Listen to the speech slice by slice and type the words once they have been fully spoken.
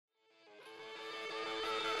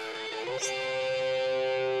psychedelics.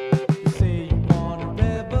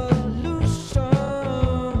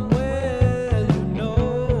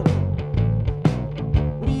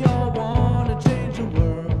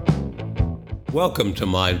 Welcome to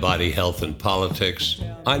Mind, Body, Health, and Politics.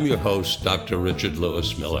 I'm your host, Dr. Richard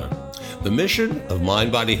Lewis Miller. The mission of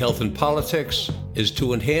Mind, Body, Health, and Politics is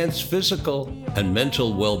to enhance physical and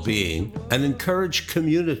mental well-being and encourage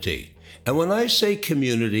community. And when I say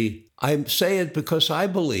community, I say it because I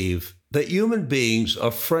believe that human beings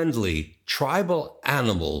are friendly, tribal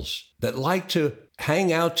animals that like to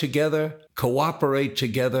hang out together, cooperate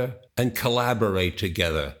together, and collaborate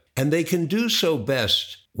together. And they can do so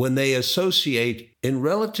best when they associate in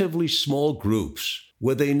relatively small groups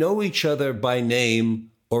where they know each other by name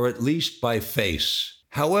or at least by face.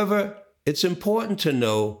 However, it's important to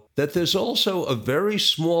know that there's also a very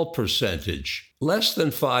small percentage, less than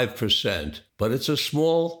 5%, but it's a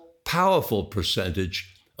small, powerful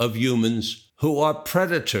percentage of humans who are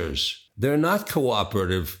predators. They're not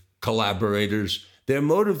cooperative collaborators. They're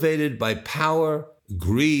motivated by power,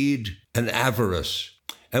 greed, and avarice.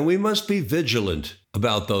 And we must be vigilant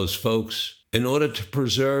about those folks in order to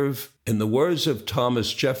preserve, in the words of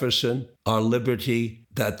Thomas Jefferson, our liberty,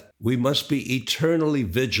 that we must be eternally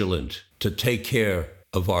vigilant to take care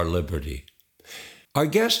of our liberty. Our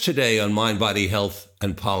guest today on Mind, Body, Health,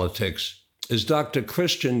 and Politics is Dr.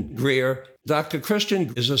 Christian Greer. Dr.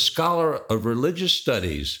 Christian is a scholar of religious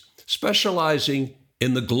studies specializing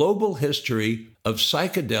in the global history of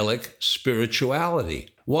psychedelic spirituality.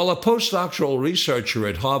 While a postdoctoral researcher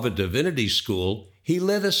at Harvard Divinity School, he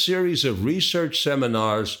led a series of research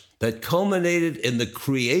seminars that culminated in the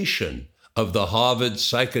creation of the Harvard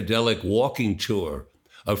Psychedelic Walking Tour,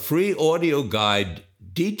 a free audio guide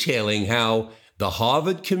detailing how the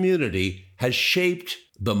Harvard community has shaped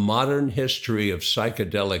the modern history of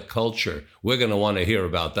psychedelic culture. We're going to want to hear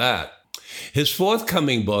about that. His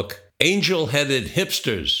forthcoming book, Angel-Headed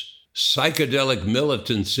Hipsters, Psychedelic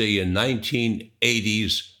Militancy in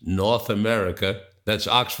 1980s North America, that's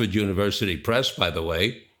Oxford University Press, by the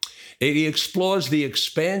way. He explores the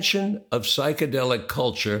expansion of psychedelic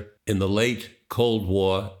culture in the late Cold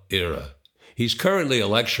War era. He's currently a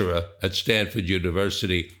lecturer at Stanford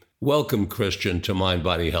University. Welcome, Christian, to Mind,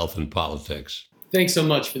 Body, Health, and Politics. Thanks so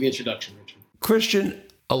much for the introduction, Richard. Christian,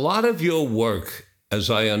 a lot of your work, as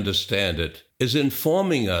I understand it, is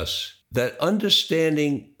informing us that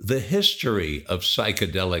understanding the history of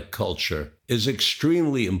psychedelic culture is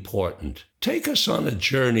extremely important. Take us on a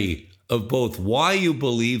journey of both why you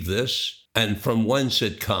believe this and from whence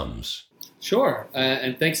it comes. Sure.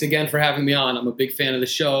 And thanks again for having me on. I'm a big fan of the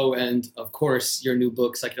show. And of course, your new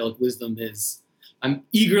book, Psychedelic Wisdom, I'm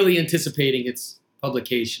eagerly anticipating its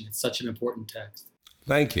publication. It's such an important text.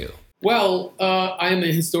 Thank you. Well, I am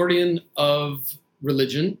a historian of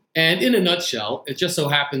religion. And in a nutshell, it just so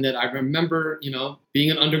happened that I remember,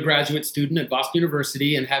 being an undergraduate student at Boston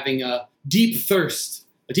University and having a deep thirst,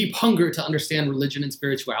 a deep hunger to understand religion and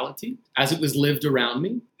spirituality as it was lived around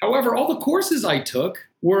me. However, all the courses I took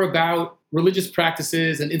were about religious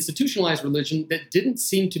practices and institutionalized religion that didn't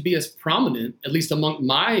seem to be as prominent, at least among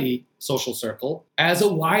my social circle, as a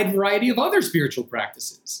wide variety of other spiritual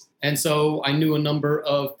practices. And so I knew a number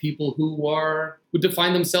of people who would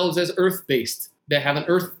define themselves as earth-based. They have an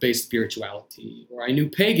earth-based spirituality, or I knew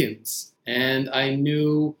pagans. And I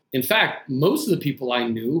knew, in fact, most of the people I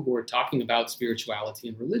knew who were talking about spirituality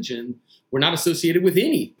and religion were not associated with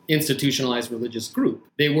any institutionalized religious group.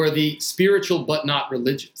 They were the spiritual but not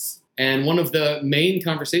religious. And one of the main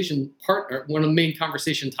conversation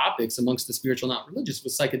topics amongst the spiritual not religious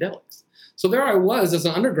was psychedelics. So there I was as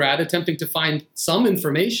an undergrad attempting to find some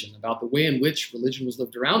information about the way in which religion was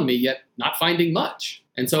lived around me, yet not finding much.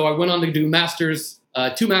 And so I went on to do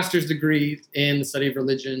two master's degrees in the study of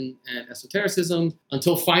religion and esotericism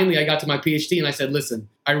until finally I got to my PhD and I said, listen,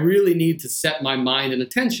 I really need to set my mind and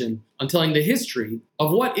attention on telling the history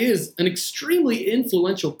of what is an extremely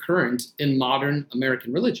influential current in modern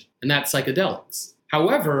American religion, and that's psychedelics.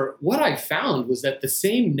 However, what I found was that the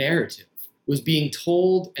same narrative was being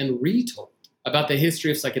told and retold about the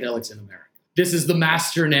history of psychedelics in America. This is the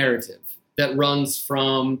master narrative that runs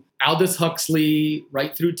from Aldous Huxley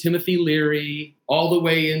right through Timothy Leary, all the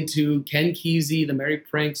way into Ken Kesey, the Merry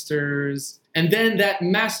Pranksters. And then that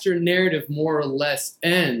master narrative more or less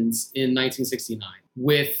ends in 1969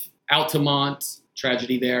 with Altamont,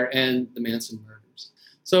 tragedy there, and the Manson murders.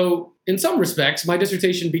 So in some respects, my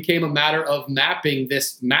dissertation became a matter of mapping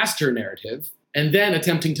this master narrative and then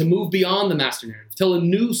attempting to move beyond the master narrative, tell a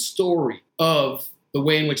new story of the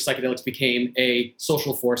way in which psychedelics became a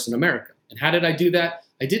social force in America. And how did I do that?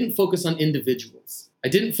 I didn't focus on individuals. I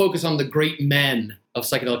didn't focus on the great men of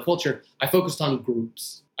psychedelic culture. I focused on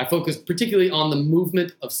groups. I focused particularly on the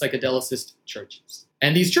movement of psychedelicist churches.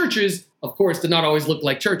 And these churches, of course, did not always look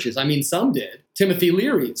like churches. I mean, some did. Timothy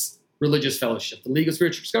Leary's religious fellowship, the League of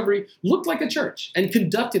Spiritual Discovery, looked like a church and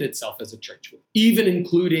conducted itself as a church, even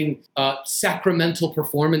including sacramental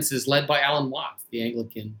performances led by Alan Watts, the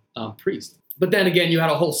Anglican priest. But then again, you had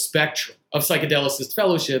a whole spectrum of psychedelicist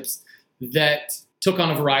fellowships that took on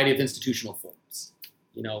a variety of institutional forms.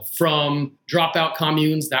 You know, from dropout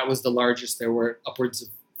communes, that was the largest. There were upwards of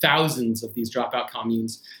thousands of these dropout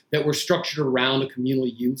communes that were structured around a communal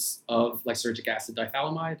use of lysergic acid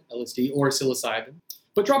dithylamide, LSD, or psilocybin.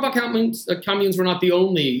 But dropout communes were not the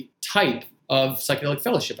only type of psychedelic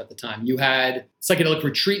fellowship at the time. You had psychedelic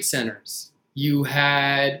retreat centers. You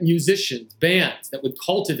had musicians, bands that would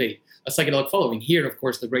cultivate a psychedelic following. Here, of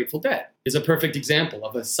course, the Grateful Dead is a perfect example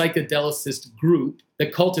of a psychedelicist group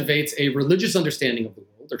that cultivates a religious understanding of the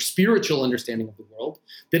world or spiritual understanding of the world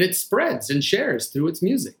that it spreads and shares through its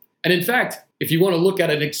music. And in fact, if you want to look at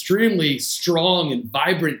an extremely strong and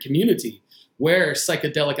vibrant community where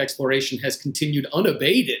psychedelic exploration has continued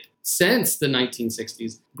unabated since the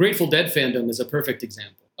 1960s, Grateful Dead fandom is a perfect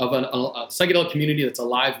example of a psychedelic community that's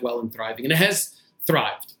alive, well, and thriving. And it has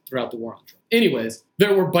thrived throughout the war on drugs. Anyways,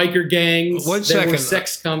 there were biker gangs. There were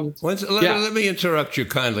sex communes. Let me interrupt you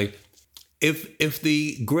kindly. If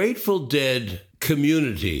the Grateful Dead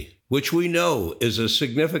community, which we know is a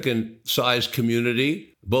significant size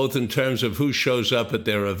community, both in terms of who shows up at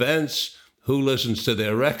their events, who listens to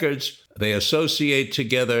their records, they associate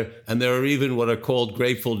together, and there are even what are called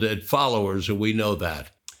Grateful Dead followers, and we know that.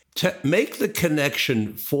 Make the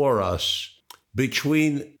connection for us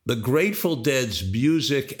between the Grateful Dead's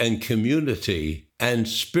music and community and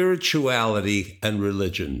spirituality and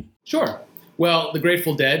religion. Sure. Well, the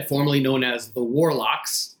Grateful Dead, formerly known as the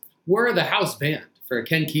Warlocks, were the house band for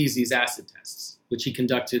Ken Kesey's acid tests, which he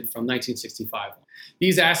conducted from 1965 on.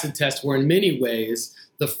 These acid tests were in many ways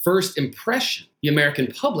the first impression the American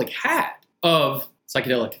public had of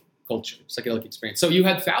psychedelic culture, psychedelic experience. So you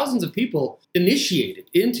had thousands of people initiated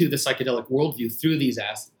into the psychedelic worldview through these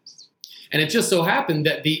acid tests. And it just so happened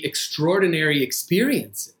that the extraordinary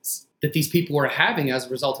experiences that these people were having as a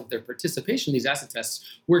result of their participation in these acid tests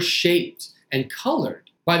were shaped and colored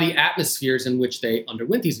by the atmospheres in which they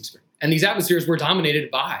underwent these experiences. And these atmospheres were dominated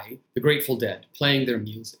by the Grateful Dead playing their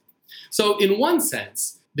music. So in one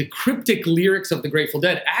sense, the cryptic lyrics of the Grateful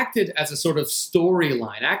Dead acted as a sort of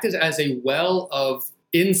storyline, acted as a well of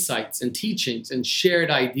insights and teachings and shared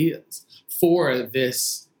ideas for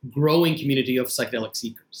this growing community of psychedelic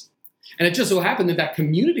seekers. And it just so happened that that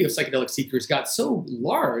community of psychedelic seekers got so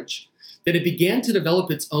large that it began to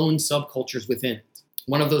develop its own subcultures within it.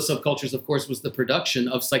 One of those subcultures, of course, was the production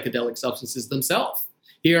of psychedelic substances themselves.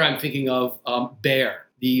 Here I'm thinking of Bear,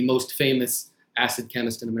 the most famous acid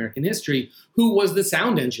chemist in American history, who was the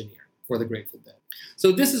sound engineer for the Grateful Dead.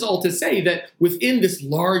 So this is all to say that within this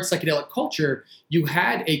large psychedelic culture, you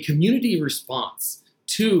had a community response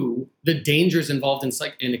to the dangers involved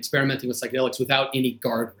in experimenting with psychedelics without any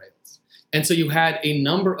guardrails. And so you had a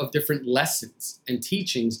number of different lessons and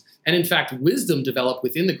teachings, and in fact, wisdom developed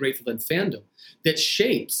within the Grateful Dead fandom that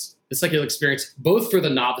shapes the psychedelic experience, both for the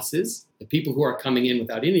novices, the people who are coming in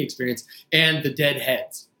without any experience, and the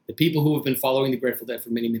deadheads, the people who have been following the Grateful Dead for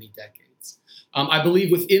many, many decades. I believe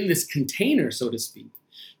within this container, so to speak,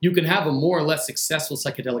 you can have a more or less successful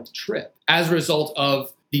psychedelic trip as a result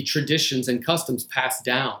of the traditions and customs passed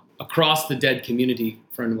down across the Dead community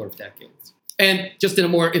for a number of decades. And just in a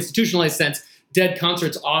more institutionalized sense, Dead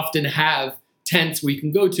concerts often have tents where you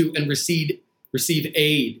can go to and receive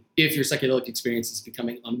aid if your psychedelic experience is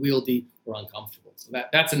becoming unwieldy or uncomfortable. So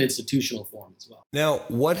that's an institutional form as well. Now,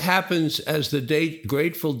 what happens as the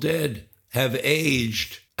Grateful Dead have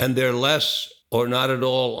aged and they're less or not at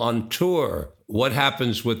all on tour? What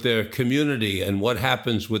happens with their community and what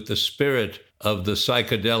happens with the spirit of the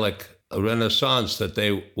psychedelic renaissance that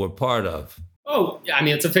they were part of? Oh, I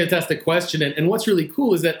mean, it's a fantastic question. And what's really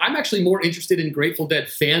cool is that I'm actually more interested in Grateful Dead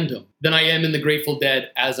fandom than I am in the Grateful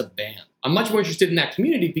Dead as a band. I'm much more interested in that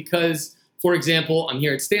community because, for example, I'm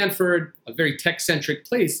here at Stanford, a very tech-centric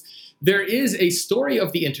place. There is a story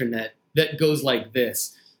of the internet that goes like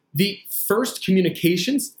this. The first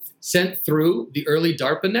communications sent through the early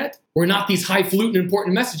DARPANET were not these highfalutin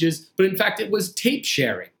important messages, but in fact, it was tape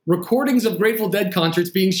sharing, recordings of Grateful Dead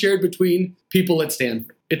concerts being shared between people at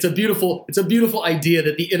Stanford. It's a beautiful idea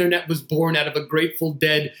that the internet was born out of a Grateful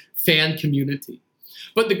Dead fan community.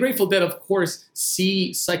 But the Grateful Dead, of course,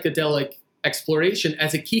 see psychedelic exploration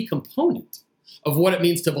as a key component of what it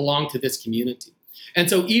means to belong to this community. And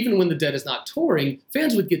so even when the Dead is not touring,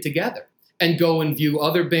 fans would get together and go and view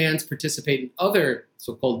other bands, participate in other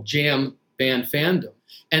so-called jam band fandom,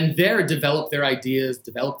 and there develop their ideas,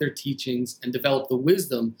 develop their teachings, and develop the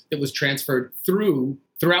wisdom that was transferred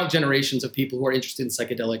throughout generations of people who are interested in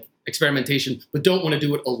psychedelic experimentation, but don't want to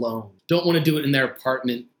do it alone, don't want to do it in their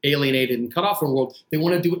apartment, alienated and cut off from the world. They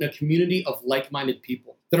want to do it in a community of like-minded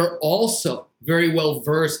people that are also very well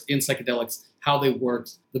versed in psychedelics, how they work,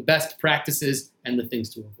 the best practices, and the things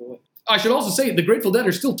to avoid. I should also say the Grateful Dead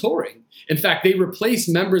are still touring. In fact, they replace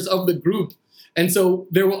members of the group. And so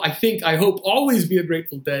there will, I hope, always be a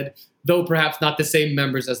Grateful Dead, though perhaps not the same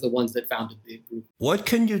members as the ones that founded the group. What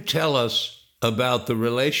can you tell us about the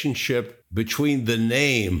relationship between the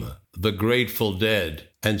name, the Grateful Dead,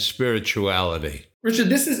 and spirituality? Richard,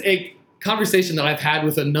 this is a conversation that I've had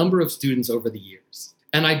with a number of students over the years.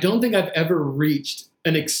 And I don't think I've ever reached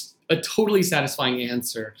a totally satisfying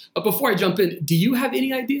answer. But before I jump in, do you have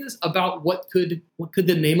any ideas about what could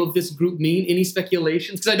the name of this group mean? Any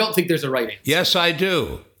speculations? Because I don't think there's a right answer. Yes, I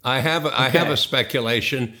do. I have a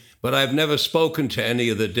speculation, but I've never spoken to any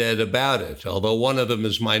of the Dead about it, although one of them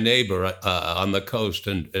is my neighbor on the coast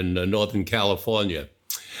in Northern California.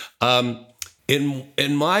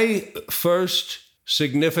 In my first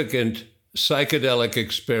significant psychedelic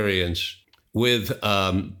experience with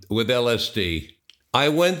LSD, I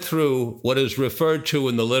went through what is referred to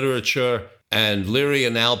in the literature and Leary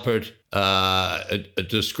and Alpert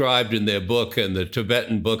described in their book, in the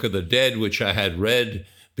Tibetan Book of the Dead, which I had read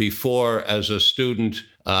before as a student.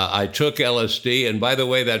 I took LSD. And by the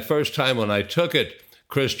way, that first time when I took it,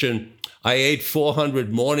 Christian, I ate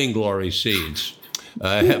 400 morning glory seeds,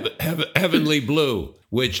 heavenly blue,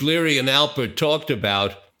 which Leary and Alpert talked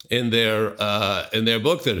about in their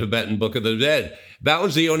book, the Tibetan Book of the Dead. That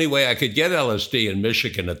was the only way I could get LSD in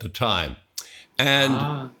Michigan at the time.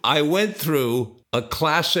 And I went through a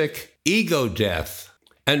classic ego death.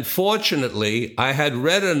 And fortunately, I had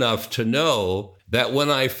read enough to know that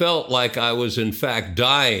when I felt like I was in fact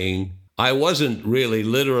dying, I wasn't really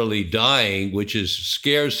literally dying, which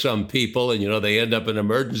scares some people. And, they end up in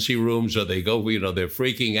emergency rooms or they go, they're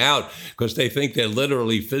freaking out because they think they're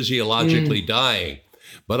literally physiologically dying.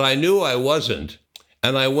 But I knew I wasn't.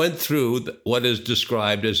 And I went through what is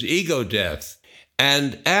described as ego death.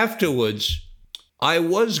 And afterwards, I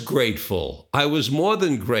was grateful. I was more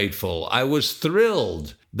than grateful. I was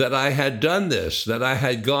thrilled that I had done this, that I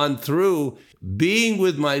had gone through being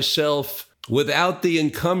with myself without the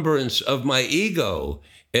encumbrance of my ego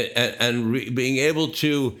and being able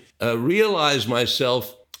to realize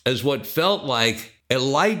myself as what felt like a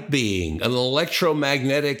light being, an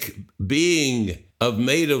electromagnetic being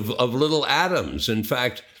made of little atoms. In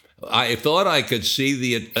fact, I thought I could see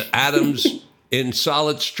the atoms in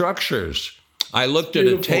solid structures. I looked at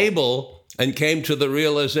a table and came to the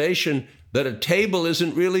realization that a table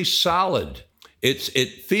isn't really solid.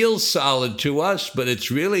 It feels solid to us, but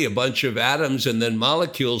it's really a bunch of atoms and then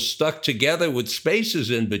molecules stuck together with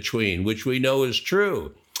spaces in between, which we know is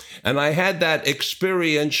true. And I had that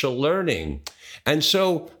experiential learning. And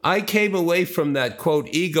so I came away from that, quote,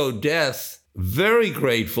 ego death, very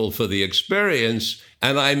grateful for the experience.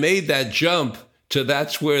 And I made that jump to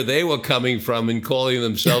that's where they were coming from and calling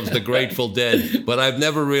themselves the Grateful Dead. But I've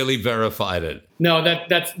never really verified it. No,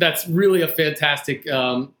 that's really a fantastic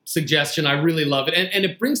suggestion. I really love it. And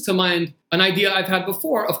it brings to mind an idea I've had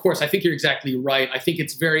before. Of course, I think you're exactly right. I think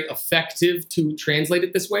it's very effective to translate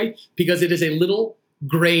it this way because it is a little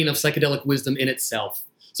grain of psychedelic wisdom in itself.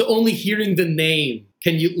 So only hearing the name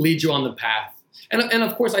can lead you on the path. And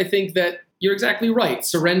of course, I think that you're exactly right.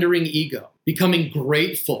 Surrendering ego, becoming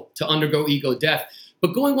grateful to undergo ego death.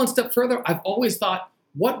 But going one step further, I've always thought,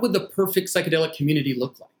 what would the perfect psychedelic community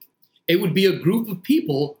look like? It would be a group of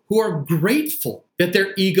people who are grateful that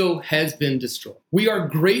their ego has been destroyed. We are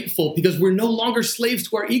grateful because we're no longer slaves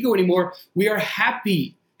to our ego anymore. We are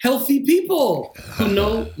happy, healthy people who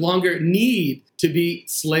no longer need to be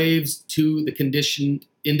slaves to the conditioned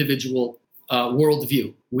individual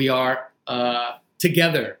worldview. We are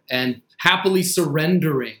together and happily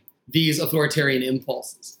surrendering these authoritarian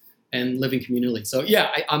impulses and living communally. So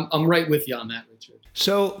yeah, I'm right with you on that, Richard.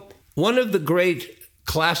 So one of the great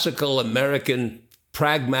classical American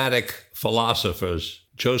pragmatic philosophers,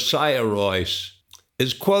 Josiah Royce,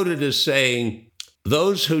 is quoted as saying,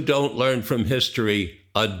 "Those who don't learn from history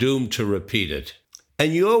are doomed to repeat it."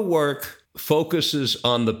 And your work focuses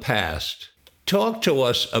on the past. Talk to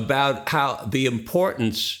us about how the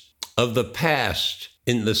importance of the past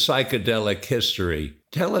in the psychedelic history.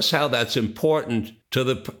 Tell us how that's important to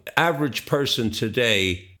the average person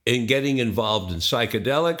today in getting involved in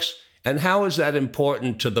psychedelics, and how is that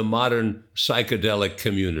important to the modern psychedelic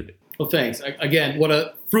community? Well, thanks. Again, what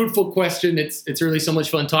a fruitful question. It's really so much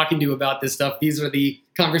fun talking to you about this stuff. These are the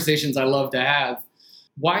conversations I love to have.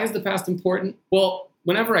 Why is the past important? Well,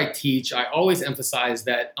 whenever I teach, I always emphasize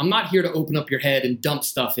that I'm not here to open up your head and dump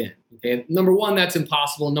stuff in. Okay. Number one, that's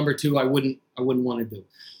impossible. Number two, I wouldn't want to do.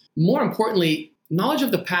 More importantly, knowledge of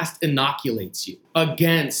the past inoculates you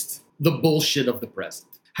against the bullshit of the present.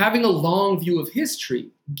 Having a long view of history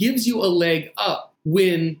gives you a leg up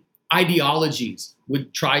when ideologies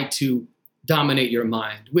would try to dominate your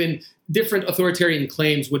mind, when different authoritarian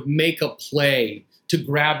claims would make a play to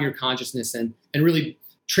grab your consciousness and really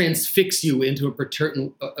transfix you into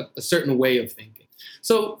a certain way of thinking.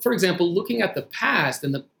 So, for example, looking at the past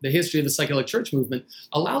and the history of the psychedelic church movement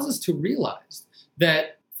allows us to realize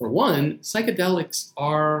that, for one, psychedelics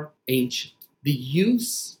are ancient. The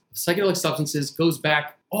use of psychedelic substances goes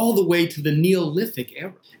back all the way to the Neolithic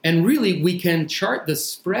era. And really, we can chart the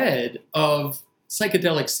spread of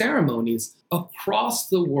psychedelic ceremonies across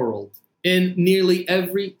the world in nearly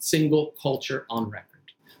every single culture on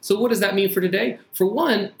record. So what does that mean for today? For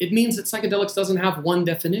one, it means that psychedelics doesn't have one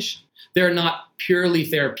definition. They're not purely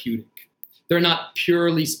therapeutic. They're not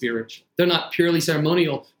purely spiritual. They're not purely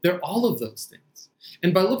ceremonial. They're all of those things.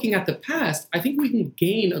 And by looking at the past, I think we can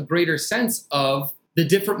gain a greater sense of the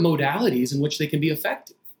different modalities in which they can be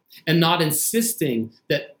effective, and not insisting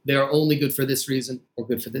that they're only good for this reason or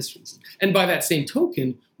good for this reason. And by that same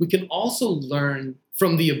token, we can also learn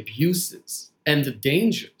from the abuses and the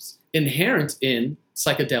dangers inherent in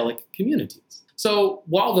psychedelic communities. So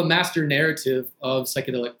while the master narrative of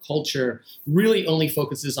psychedelic culture really only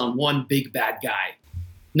focuses on one big bad guy,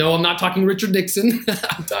 no, I'm not talking Richard Nixon,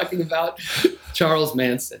 I'm talking about Charles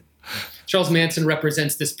Manson. Charles Manson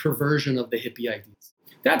represents this perversion of the hippie ideas.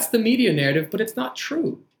 That's the media narrative, but it's not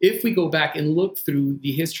true. If we go back and look through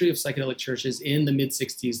the history of psychedelic churches in the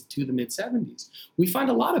mid-60s to the mid-70s, we find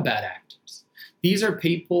a lot of bad actors. These are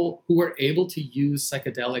people who are able to use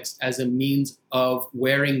psychedelics as a means of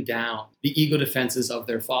wearing down the ego defenses of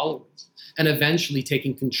their followers and eventually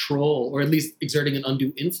taking control, or at least exerting an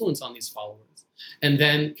undue influence on these followers, and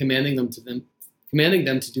then commanding them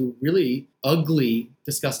to do really ugly,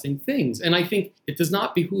 disgusting things. And I think it does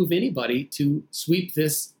not behoove anybody to sweep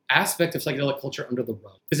this aspect of psychedelic culture under the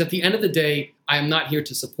rug. Because at the end of the day, I am not here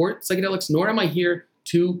to support psychedelics, nor am I here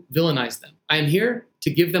to villainize them. I am here to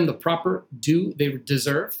give them the proper due they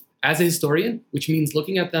deserve as a historian, which means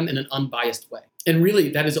looking at them in an unbiased way. And really,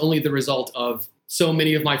 that is only the result of so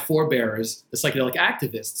many of my forebears, the psychedelic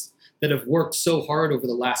activists, that have worked so hard over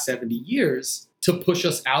the last 70 years to push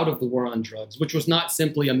us out of the war on drugs, which was not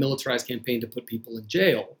simply a militarized campaign to put people in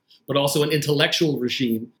jail, but also an intellectual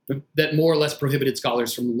regime that more or less prohibited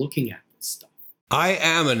scholars from looking at this stuff. I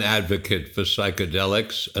am an advocate for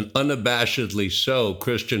psychedelics, and unabashedly so,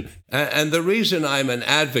 Christian. And the reason I'm an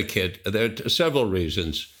advocate, there are several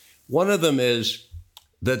reasons. One of them is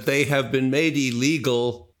that they have been made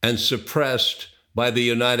illegal and suppressed by the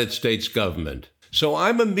United States government. So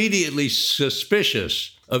I'm immediately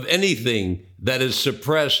suspicious of anything that is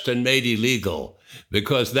suppressed and made illegal,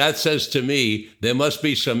 because that says to me there must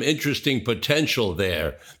be some interesting potential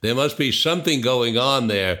there. There must be something going on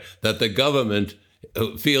there that the government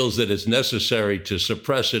feels that it's necessary to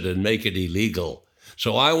suppress it and make it illegal.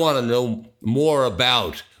 So I want to know more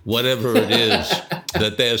about whatever it is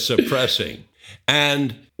that they're suppressing.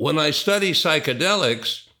 And when I study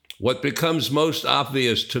psychedelics, what becomes most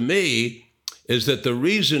obvious to me is that the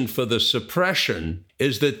reason for the suppression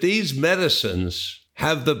is that these medicines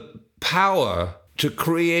have the power to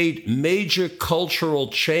create major cultural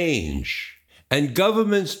change. And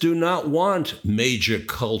governments do not want major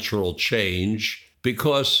cultural change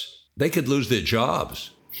because they could lose their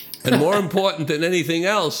jobs. And more important than anything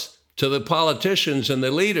else to the politicians and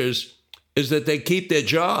the leaders is that they keep their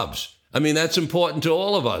jobs. I mean, that's important to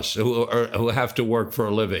all of us who have to work for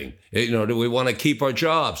a living. You know, do we want to keep our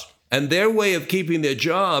jobs? And their way of keeping their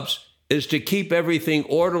jobs is to keep everything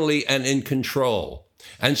orderly and in control.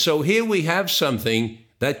 And so here we have something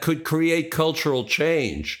that could create cultural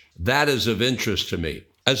change. That is of interest to me.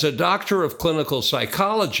 As a doctor of clinical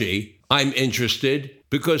psychology, I'm interested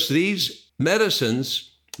because these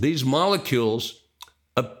medicines, these molecules,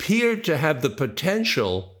 appear to have the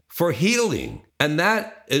potential for healing. And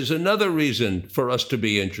that is another reason for us to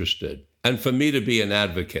be interested and for me to be an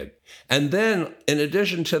advocate. And then, in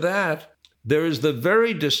addition to that, there is the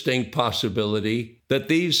very distinct possibility that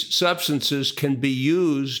these substances can be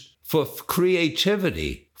used for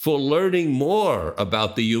creativity, for learning more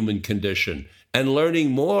about the human condition and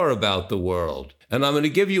learning more about the world. And I'm going to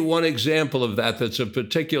give you one example of that that's of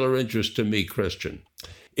particular interest to me, Christian.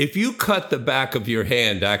 If you cut the back of your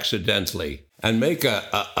hand accidentally and make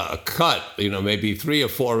a cut, maybe 3 or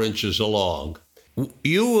 4 inches along,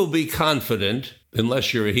 you will be confident,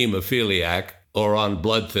 unless you're a hemophiliac or on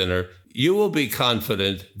blood thinner, you will be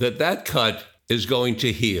confident that that cut is going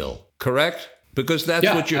to heal, correct? Because that's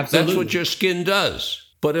what your skin does.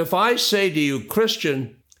 But if I say to you,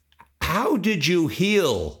 Christian, how did you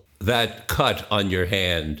heal that cut on your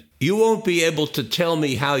hand? You won't be able to tell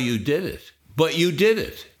me how you did it, but you did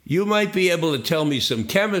it. You might be able to tell me some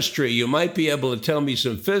chemistry, you might be able to tell me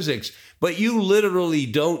some physics, but you literally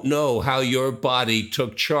don't know how your body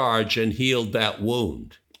took charge and healed that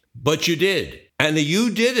wound. But you did, and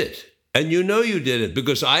you did it. And you know you did it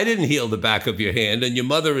because I didn't heal the back of your hand, and your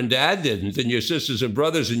mother and dad didn't, and your sisters and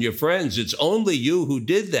brothers and your friends. It's only you who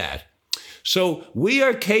did that. So we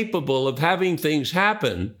are capable of having things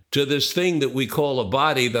happen to this thing that we call a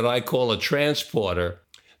body, that I call a transporter,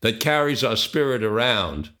 that carries our spirit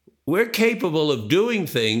around. We're capable of doing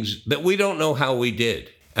things that we don't know how we did.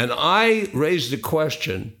 And I raised the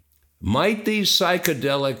question, might these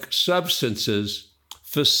psychedelic substances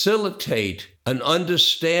facilitate an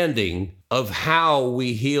understanding of how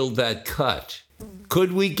we healed that cut?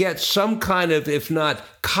 Could we get some kind of, if not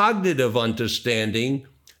cognitive understanding,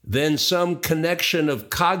 then some connection of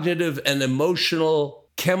cognitive and emotional,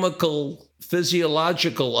 chemical,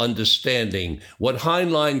 physiological understanding, what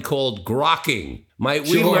Heinlein called grokking? Might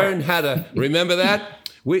we learn how to, remember that?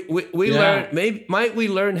 Might we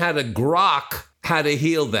learn how to grok, how to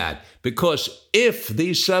heal that? Because if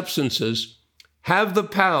these substances have the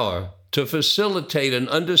power to facilitate an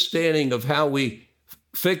understanding of how we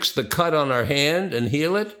fix the cut on our hand and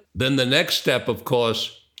heal it, then the next step, of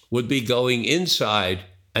course, would be going inside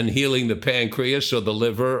and healing the pancreas or the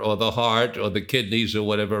liver or the heart or the kidneys or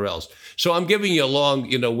whatever else. So I'm giving you a long,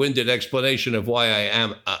 winded explanation of why I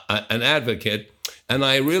am an advocate. And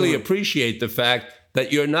I really appreciate the fact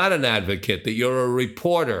that you're not an advocate, that you're a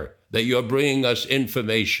reporter, that you're bringing us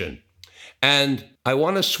information. And I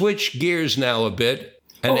want to switch gears now a bit.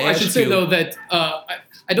 And I should say, though, that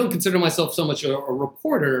I don't consider myself so much a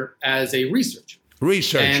reporter as a researcher.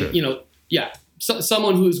 And,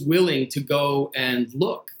 someone who's willing to go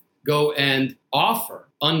and offer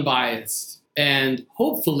unbiased and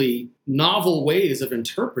hopefully novel ways of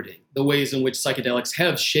interpreting the ways in which psychedelics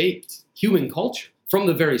have shaped human culture from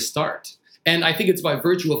the very start. And I think it's by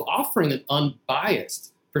virtue of offering an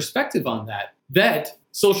unbiased perspective on that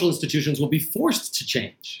social institutions will be forced to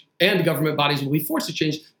change, and government bodies will be forced to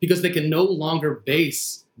change, because they can no longer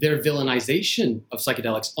base their villainization of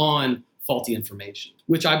psychedelics on faulty information,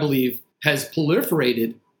 which I believe has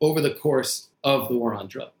proliferated over the course of the war on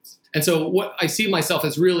drugs. And so what I see myself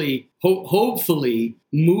as really hopefully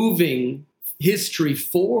moving history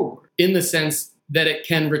forward in the sense that it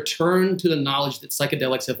can return to the knowledge that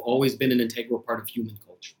psychedelics have always been an integral part of human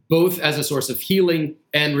culture, both as a source of healing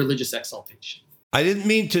and religious exaltation. I didn't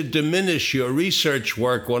mean to diminish your research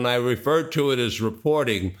work when I referred to it as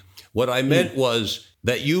reporting. What I meant was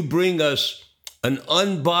that you bring us an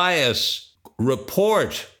unbiased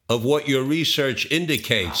report of what your research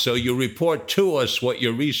indicates. So you report to us what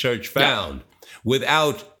your research found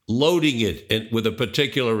without loading it with a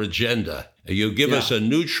particular agenda. You give us a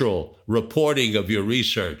neutral reporting of your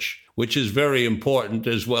research, which is very important,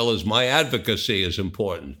 as well as my advocacy is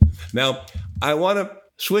important. Now, I want to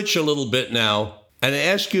switch a little bit now and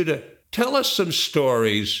ask you to tell us some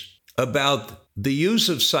stories about the use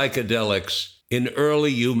of psychedelics in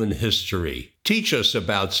early human history. Teach us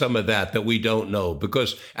about some of that we don't know,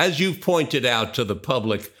 because as you've pointed out to the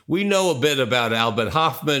public, we know a bit about Albert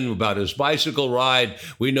Hofmann, about his bicycle ride.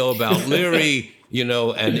 We know about Leary,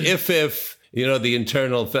 and IFIF, the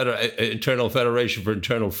Internal Federation for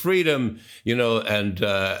Internal Freedom, and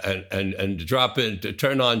drop in,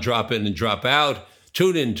 turn on, drop in, and drop out.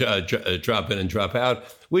 Tune in, drop in and drop out.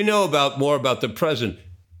 We know more about the present.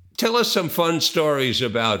 Tell us some fun stories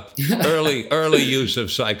about early use of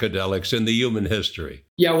psychedelics in the human history.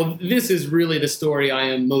 Yeah, well, this is really the story I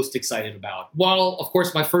am most excited about. While, of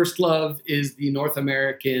course, my first love is the North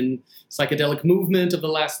American psychedelic movement of the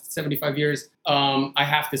last 75 years, I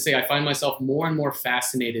have to say I find myself more and more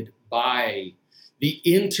fascinated by the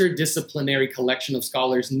interdisciplinary collection of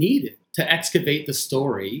scholars needed to excavate the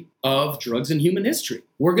story of drugs in human history.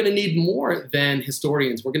 We're going to need more than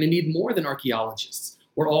historians. We're going to need more than archaeologists.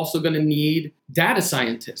 We're also going to need data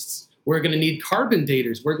scientists. We're going to need carbon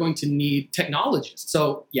daters. We're going to need technologists.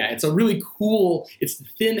 So it's a really cool, it's the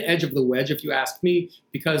thin edge of the wedge, if you ask me,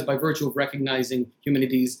 because by virtue of recognizing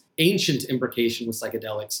humanity's ancient imbrication with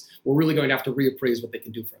psychedelics, we're really going to have to reappraise what they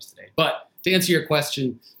can do for us today. But to answer your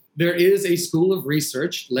question, there is a school of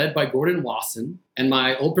research led by Gordon Wasson and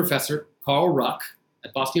my old professor, Carl Ruck,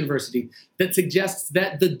 at Boston University that suggests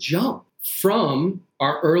that the jump from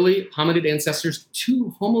our early hominid ancestors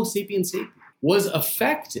to Homo sapiens sapiens was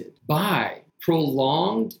affected by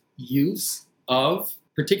prolonged use of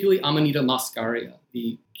particularly Amanita muscaria,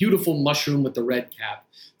 the beautiful mushroom with the red cap.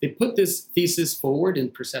 They put this thesis forward in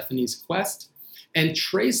Persephone's Quest and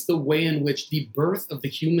traced the way in which the birth of the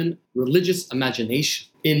human religious imagination,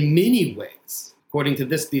 in many ways, according to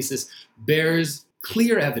this thesis, bears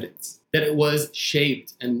clear evidence that it was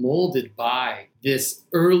shaped and molded by this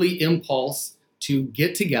early impulse to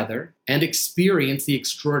get together and experience the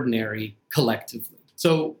extraordinary collectively.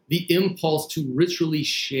 So the impulse to ritually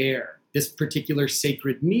share this particular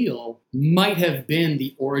sacred meal might have been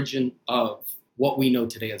the origin of what we know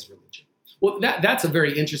today as religion. Well, that's a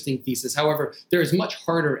very interesting thesis. However, there is much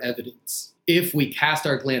harder evidence if we cast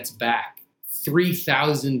our glance back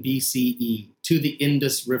 3000 BCE to the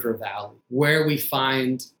Indus River Valley, where we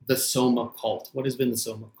find the Soma cult. What has been the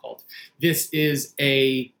Soma cult? This is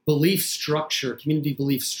a belief structure, community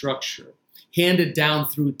belief structure, handed down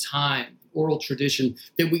through time, oral tradition,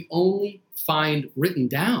 that we only find written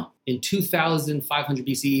down in 2500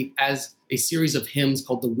 BCE as a series of hymns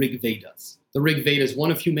called the Rig Vedas. The Rig Vedas,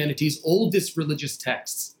 one of humanity's oldest religious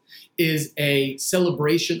texts, is a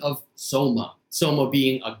celebration of Soma. Soma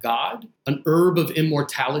being a god, an herb of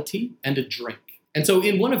immortality, and a drink. And so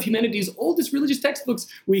in one of humanity's oldest religious textbooks,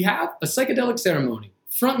 we have a psychedelic ceremony,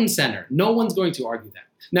 front and center. No one's going to argue that.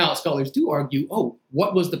 Now, scholars do argue,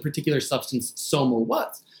 what was the particular substance Soma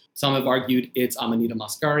was? Some have argued it's Amanita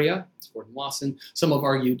muscaria, it's Gordon Wasson. Some have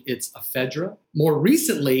argued it's ephedra. More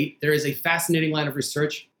recently, there is a fascinating line of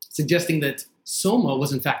research suggesting that Soma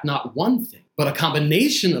was in fact not one thing, but a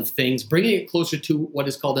combination of things, bringing it closer to what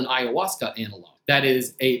is called an ayahuasca analog. That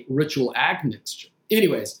is a ritual admixture.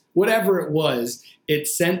 Anyways, whatever it was, it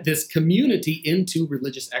sent this community into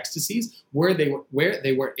religious ecstasies where they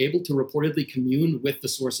were able to reportedly commune with the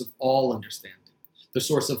source of all understanding, the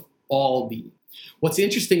source of all being. What's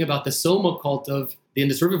interesting about the Soma cult of the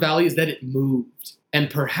Indus River Valley is that it moved and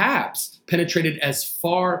perhaps penetrated as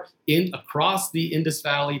far across the Indus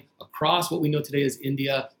Valley, across what we know today as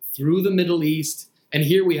India, through the Middle East. And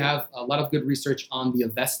here we have a lot of good research on the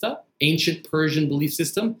Avesta, ancient Persian belief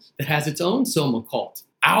system that has its own Soma cult,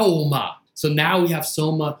 Auma. So now we have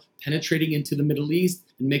Soma penetrating into the Middle East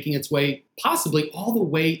and making its way possibly all the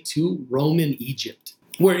way to Roman Egypt,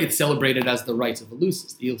 where it's celebrated as the rites of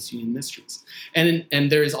Eleusis, the Eleusinian mysteries. And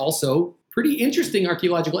there is also pretty interesting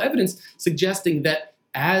archaeological evidence suggesting that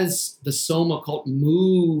as the Soma cult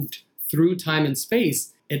moved through time and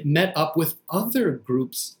space, it met up with other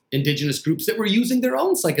groups, indigenous groups, that were using their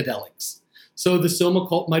own psychedelics. So the Soma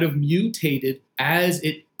cult might have mutated as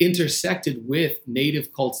it intersected with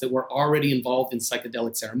native cults that were already involved in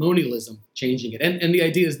psychedelic ceremonialism, changing it. And the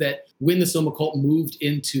idea is that when the Soma cult moved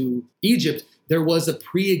into Egypt, there was a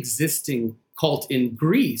pre-existing cult in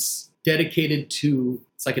Greece dedicated to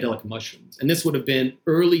psychedelic mushrooms. And this would have been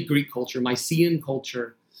early Greek culture, Mycenaean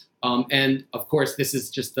culture. And of course, this is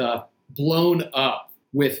just blown up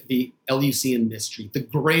with the Eleusinian mystery, the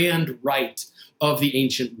grand rite of the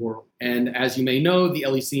ancient world. And as you may know, the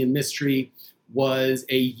Eleusinian mystery was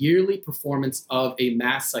a yearly performance of a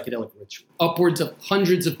mass psychedelic ritual. Upwards of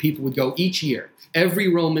hundreds of people would go each year.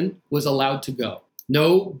 Every Roman was allowed to go.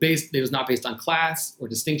 It was not based on class or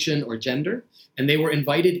distinction or gender. And they were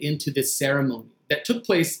invited into this ceremony that took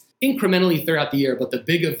place incrementally throughout the year. But the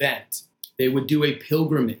big event, they would do a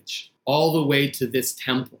pilgrimage all the way to this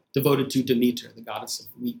temple devoted to Demeter, the goddess of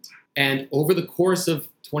wheat. And over the course of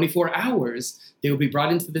 24 hours, they would be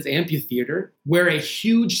brought into this amphitheater where a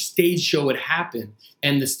huge stage show would happen.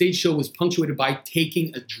 And the stage show was punctuated by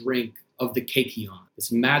taking a drink of the kekion,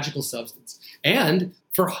 this magical substance. And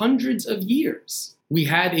for hundreds of years, we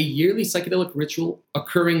had a yearly psychedelic ritual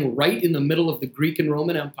occurring right in the middle of the Greek and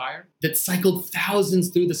Roman Empire that cycled thousands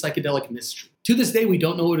through the psychedelic mystery. To this day, we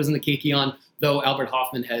don't know what is in the kekion, though Albert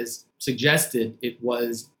Hoffman has suggested it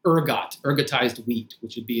was ergotized wheat,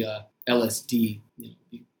 which would be a LSD, the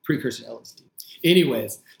precursor to LSD.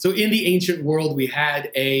 Anyways, so in the ancient world, we had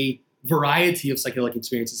a variety of psychedelic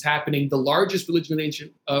experiences happening. The largest religion of the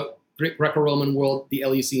ancient Greco-Roman world, the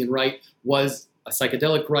Eleusinian Rite, was a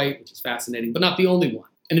psychedelic rite, which is fascinating, but not the only one.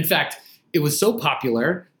 And in fact, it was so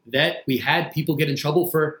popular that we had people get in trouble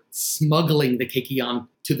for smuggling the kekion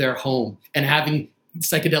to their home and having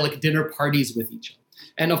psychedelic dinner parties with each other.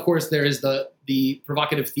 And of course, there is the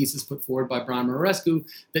provocative thesis put forward by Brian Murarescu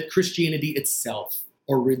that Christianity itself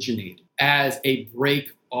originated as a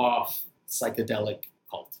break-off psychedelic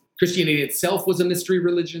cult. Christianity itself was a mystery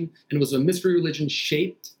religion, and it was a mystery religion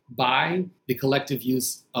shaped by the collective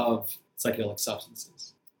use of psychedelic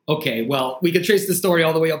substances. Okay, well, we can trace the story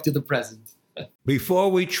all the way up to the present.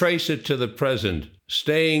 Before we trace it to the present,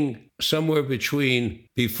 staying somewhere between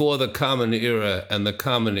before the Common Era and the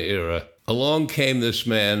Common Era, along came this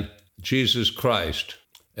man, Jesus Christ,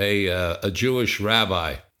 a Jewish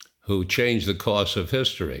rabbi who changed the course of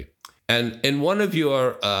history. And in one of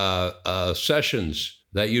your sessions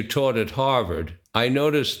that you taught at Harvard, I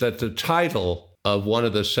noticed that the title of one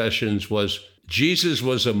of the sessions was Jesus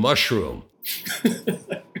Was a Mushroom.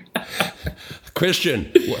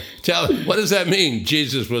 Christian, what does that mean?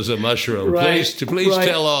 Jesus was a mushroom. Right, please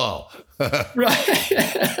tell all. Right.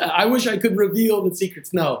 I wish I could reveal the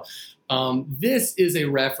secrets. No. This is a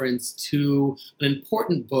reference to an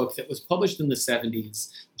important book that was published in the 70s,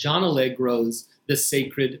 John Allegro's The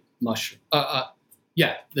Sacred Mushroom.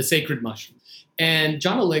 The Sacred Mushroom. And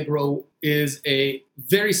John Allegro is a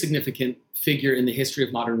very significant figure in the history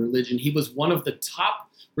of modern religion. He was one of the top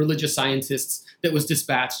religious scientists that was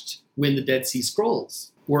dispatched when the Dead Sea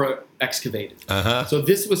Scrolls were excavated. Uh-huh. So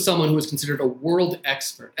this was someone who was considered a world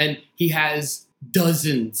expert, and he has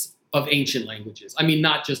dozens of ancient languages. I mean,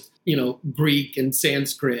 not just, Greek and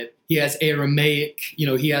Sanskrit. He has Aramaic,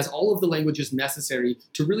 he has all of the languages necessary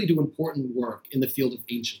to really do important work in the field of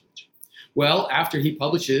ancient religion. Well, after he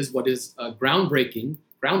publishes what is groundbreaking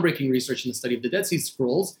research in the study of the Dead Sea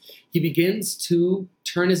Scrolls, he begins to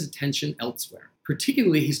turn his attention elsewhere.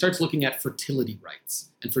 Particularly, he starts looking at fertility rites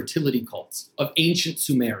and fertility cults of ancient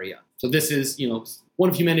Sumeria. So this is, one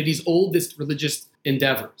of humanity's oldest religious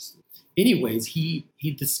endeavors. Anyways, he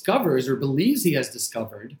discovers or believes he has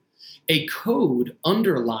discovered a code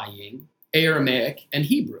underlying Aramaic and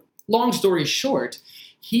Hebrew. Long story short,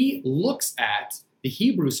 he looks at the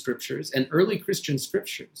Hebrew scriptures and early Christian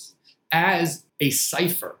scriptures as a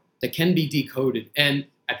cipher that can be decoded. And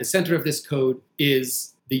at the center of this code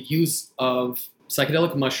is the use of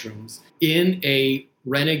psychedelic mushrooms in a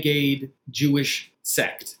renegade Jewish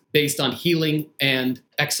sect based on healing and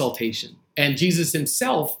exaltation. And Jesus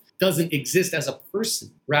himself doesn't exist as a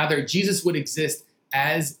person. Rather, Jesus would exist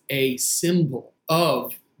as a symbol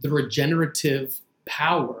of the regenerative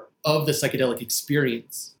power of the psychedelic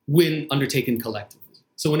experience when undertaken collectively.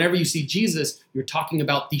 So whenever you see Jesus, you're talking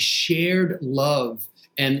about the shared love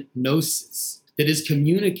and gnosis that is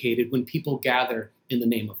communicated when people gather in the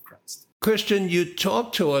name of Christ. Christian, you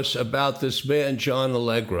talk to us about this man, John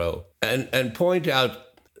Allegro, and point out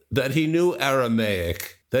that he knew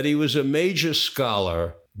Aramaic, that he was a major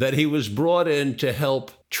scholar, that he was brought in to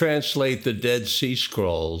help translate the Dead Sea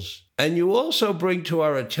Scrolls. And you also bring to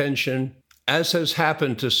our attention, as has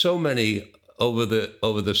happened to so many over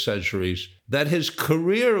the centuries, that his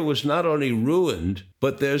career was not only ruined,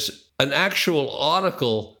 but there's an actual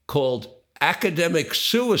article called Academic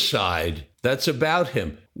Suicide that's about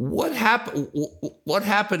him. What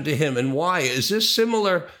happened to him, and why? Is this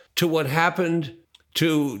similar to what happened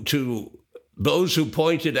to those who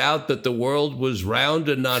pointed out that the world was round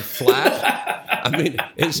and not flat? I mean,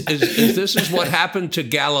 is this what happened to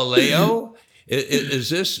Galileo? Is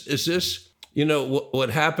this what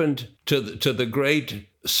happened to the great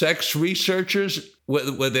sex researchers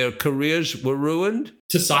where their careers were ruined?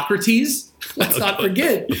 To Socrates? Let's not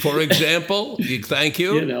forget. For example, thank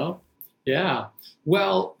you. Yeah.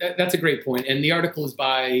 Well, that's a great point. And the article is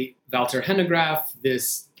by Walter Hennegraaff,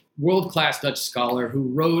 this world-class Dutch scholar who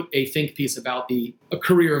wrote a think piece about a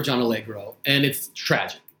career of John Allegro. And it's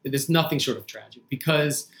tragic. It is nothing short of tragic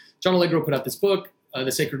because John Allegro put out this book,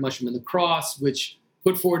 The Sacred Mushroom and the Cross, which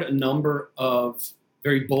put forward a number of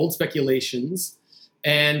very bold speculations.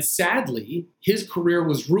 And sadly, his career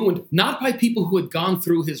was ruined not by people who had gone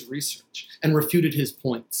through his research and refuted his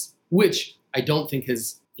points, which I don't think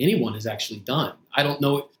anyone has actually done. I don't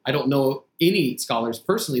know any scholars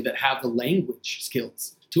personally that have the language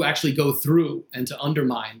skills to actually go through and to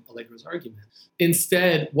undermine Allegro's argument.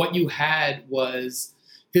 Instead, what you had was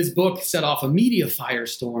his book set off a media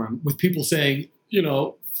firestorm with people saying,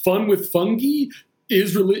 fun with fungi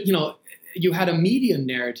is really, you had a media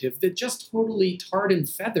narrative that just totally tarred and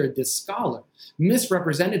feathered this scholar,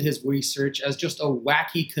 misrepresented his research as just a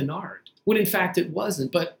wacky canard, when in fact it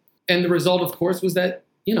wasn't. And the result, of course, was that,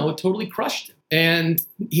 it totally crushed him. And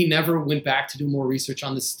he never went back to do more research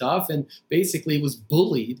on this stuff and basically was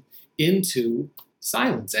bullied into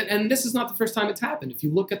silence. And this is not the first time it's happened. If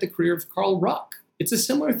you look at the career of Carl Ruck, it's a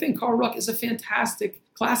similar thing. Carl Ruck is a fantastic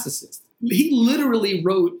classicist. He literally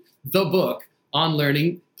wrote the book on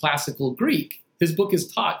learning classical Greek. His book is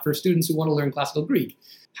taught for students who want to learn classical Greek.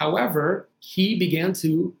 However, he began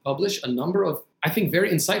to publish a number of, I think, very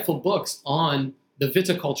insightful books on the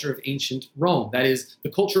viticulture of ancient Rome. That is the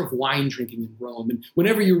culture of wine drinking in Rome. And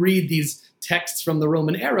whenever you read these texts from the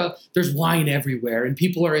Roman era, there's wine everywhere and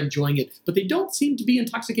people are enjoying it, but they don't seem to be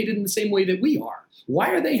intoxicated in the same way that we are.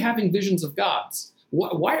 Why are they having visions of gods?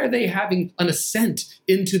 Why are they having an ascent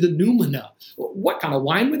into the noumena? What kind of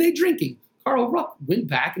wine were they drinking? Karl Rupp went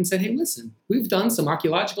back and said, hey, listen, we've done some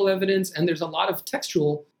archaeological evidence and there's a lot of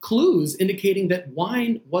textual clues indicating that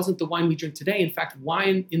wine wasn't the wine we drink today. In fact,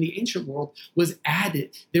 wine in the ancient world was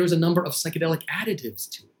added. There was a number of psychedelic additives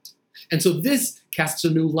to it. And so this casts a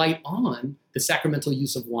new light on the sacramental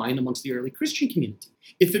use of wine amongst the early Christian community.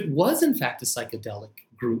 If it was in fact a psychedelic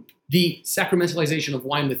group, the sacramentalization of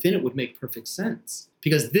wine within it would make perfect sense,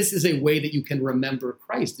 because this is a way that you can remember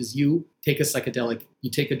Christ as you take a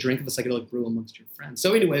drink of a psychedelic brew amongst your friends.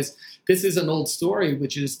 So anyways, this is an old story,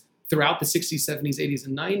 which is throughout the 60s, 70s, 80s,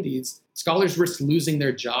 and 90s, scholars risked losing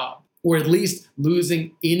their job, or at least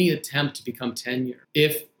losing any attempt to become tenure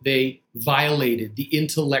if they violated the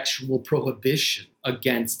intellectual prohibition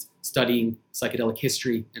against studying psychedelic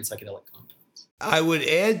history and psychedelic compounds. I would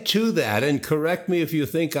add to that, and correct me if you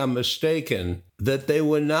think I'm mistaken, that they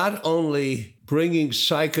were not only bringing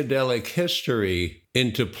psychedelic history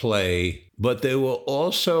into play, but they were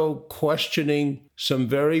also questioning some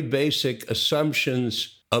very basic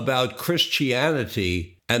assumptions about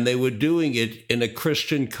Christianity, and they were doing it in a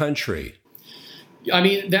Christian country. I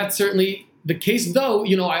mean, that's certainly the case, though.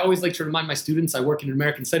 I always like to remind my students, I work in an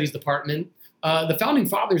American Studies department, the founding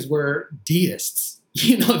fathers were deists.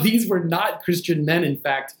 These were not Christian men, in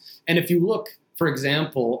fact. And if you look, for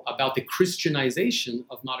example, about the Christianization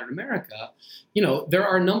of modern America, there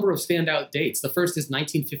are a number of standout dates. The first is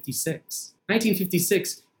 1956.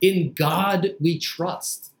 1956, "In God We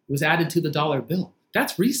Trust" was added to the dollar bill.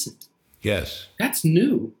 That's recent. Yes. That's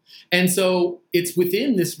new. And so it's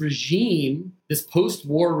within this regime, this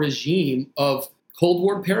post-war regime of Cold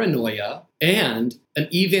War paranoia and an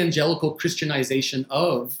evangelical Christianization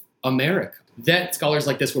of America that scholars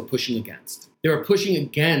like this were pushing against. They were pushing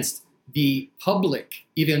against the public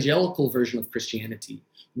evangelical version of Christianity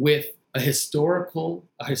with a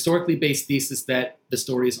historically based thesis that the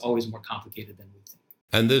story is always more complicated than we think.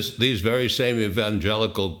 And these very same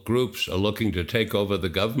evangelical groups are looking to take over the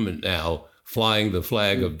government now, flying the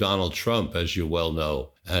flag of Donald Trump, as you well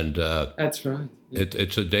know. And that's right. Yeah.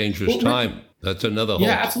 It's a dangerous time. That's another whole...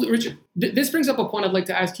 Yeah, absolutely, Richard. This brings up a point I'd like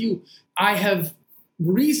to ask you. I have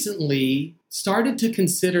recently started to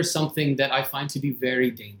consider something that I find to be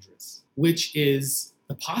very dangerous, which is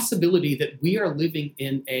the possibility that we are living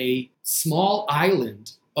in a small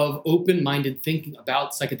island of open-minded thinking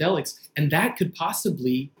about psychedelics, and that could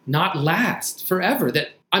possibly not last forever. Do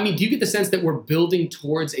you get the sense that we're building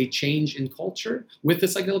towards a change in culture with the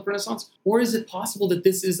psychedelic renaissance? Or is it possible that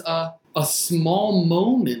this is a small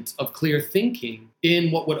moment of clear thinking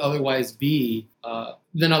in what would otherwise be,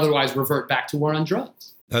 then otherwise revert back to war on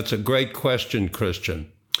drugs? That's a great question, Christian.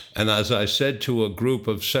 And as I said to a group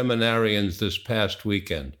of seminarians this past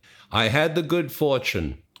weekend, I had the good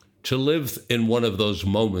fortune to live in one of those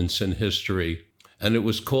moments in history, and it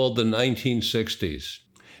was called the 1960s.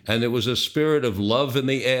 And there was a spirit of love in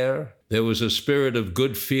the air. There was a spirit of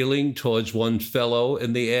good feeling towards one fellow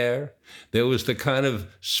in the air. There was the kind of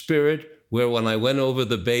spirit where when I went over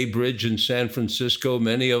the Bay Bridge in San Francisco,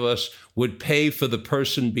 many of us would pay for the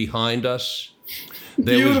person behind us.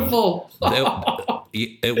 Beautiful.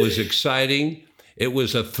 It was exciting. It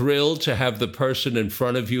was a thrill to have the person in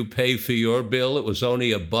front of you pay for your bill. It was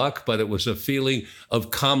only $1, but it was a feeling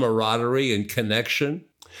of camaraderie and connection.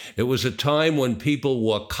 It was a time when people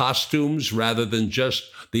wore costumes rather than just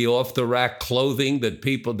the off-the-rack clothing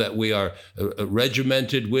that we are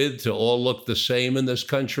regimented with to all look the same in this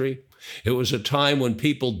country. It was a time when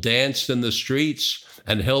people danced in the streets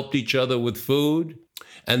and helped each other with food.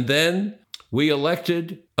 And then we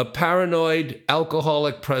elected a paranoid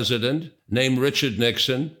alcoholic president named Richard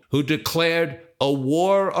Nixon, who declared a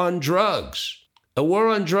war on drugs. A war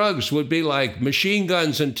on drugs would be like machine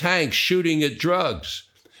guns and tanks shooting at drugs.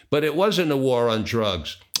 But it wasn't a war on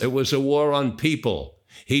drugs. It was a war on people.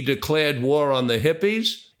 He declared war on the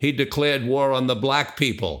hippies. He declared war on the black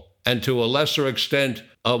people, and to a lesser extent,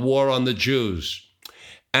 a war on the Jews.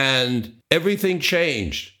 And everything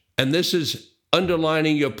changed. And this is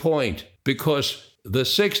underlining your point, because the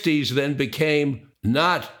 60s then became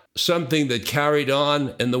not something that carried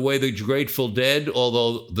on in the way the Grateful Dead,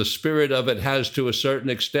 although the spirit of it has to a certain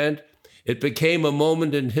extent. It became a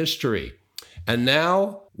moment in history. And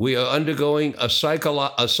now we are undergoing a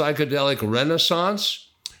psychedelic renaissance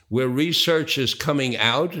where research is coming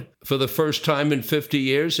out for the first time in 50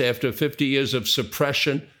 years, after 50 years of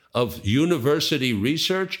suppression of university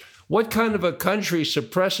research. What kind of a country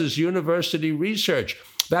suppresses university research?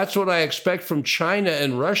 That's what I expect from China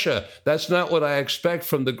and Russia. That's not what I expect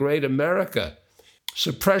from the great America.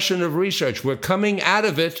 Suppression of research. We're coming out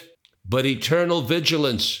of it, but eternal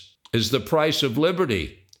vigilance is the price of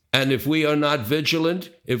liberty. And if we are not vigilant,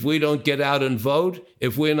 if we don't get out and vote,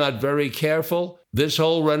 if we're not very careful, this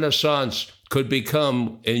whole renaissance could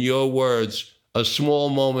become, in your words, a small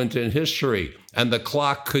moment in history, and the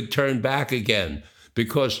clock could turn back again,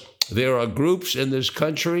 because there are groups in this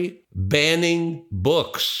country banning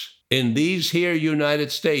books in these here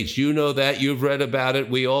United States. You know that, you've read about it,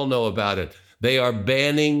 we all know about it. They are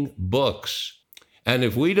banning books. And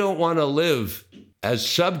if we don't want to live as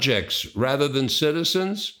subjects rather than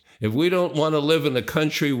citizens, if we don't want to live in a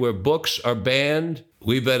country where books are banned,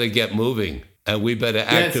 we better get moving, and we better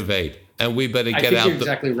activate, and we better get out. You're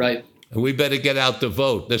exactly right. And we better get out to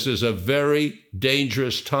vote. This is a very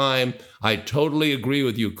dangerous time. I totally agree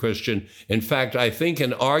with you, Christian. In fact, I think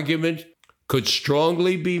an argument could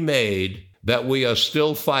strongly be made that we are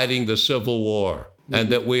still fighting the Civil War and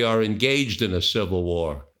that we are engaged in a civil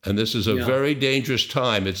war. And this is a very dangerous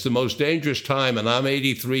time. It's the most dangerous time, and I'm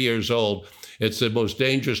 83 years old. It's the most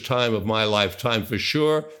dangerous time of my lifetime for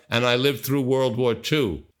sure. And I lived through World War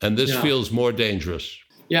II, and this feels more dangerous.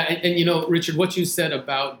 Yeah, and you know, Richard, what you said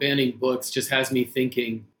about banning books just has me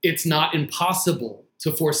thinking it's not impossible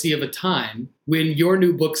to foresee of a time when your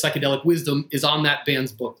new book, Psychedelic Wisdom, is on that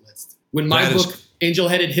band's book list. When my book,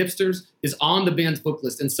 Angel-Headed Hipsters, is on the band's book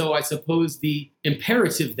list. And so I suppose the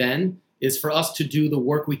imperative then is for us to do the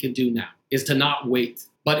work we can do now, is to not wait,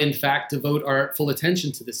 but in fact, devote our full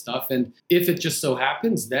attention to this stuff. And if it just so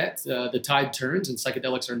happens that the tide turns and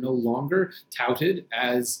psychedelics are no longer touted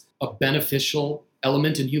as a beneficial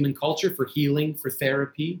element in human culture for healing, for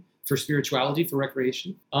therapy, for spirituality, for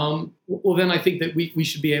recreation, well, then I think that we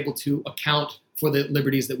should be able to account for the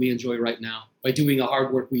liberties that we enjoy right now by doing the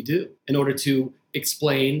hard work we do in order to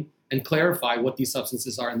explain and clarify what these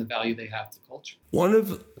substances are and the value they have to culture. One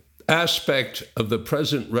of aspect of the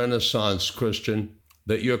present Renaissance, Christian,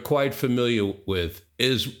 that you're quite familiar with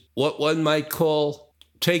is what one might call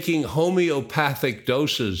taking homeopathic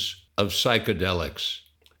doses of psychedelics.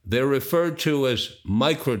 They're referred to as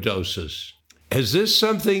microdoses. Is this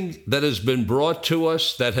something that has been brought to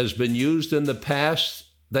us that has been used in the past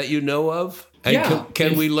that you know of? And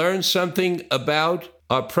can we learn something about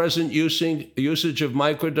our present usage of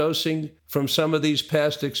microdosing from some of these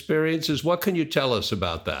past experiences? What can you tell us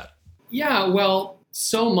about that? Yeah, well,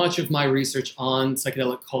 so much of my research on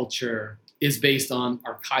psychedelic culture is based on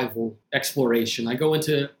archival exploration. I go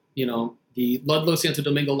into, the Ludlow Santo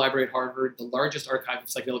Domingo Library at Harvard, the largest archive of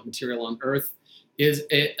psychedelic material on earth, is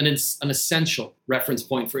an essential reference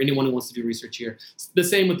point for anyone who wants to do research here. It's the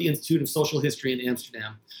same with the Institute of Social History in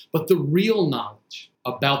Amsterdam. But the real knowledge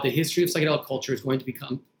about the history of psychedelic culture is going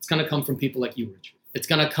to come from people like you, Richard. It's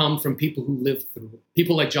going to come from people who lived through it.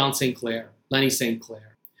 People like John St. Clair, Lenny St.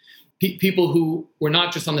 Clair. People who were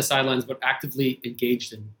not just on the sidelines, but actively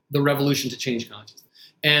engaged in the revolution to change consciousness.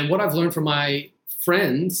 And what I've learned from my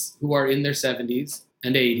friends who are in their 70s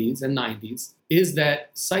and 80s and 90s is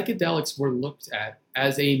that psychedelics were looked at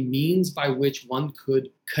as a means by which one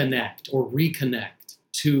could connect or reconnect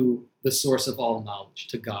to the source of all knowledge,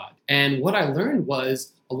 to God. And what I learned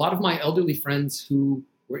was a lot of my elderly friends who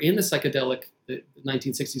were in the 1960s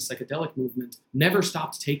psychedelic movement, never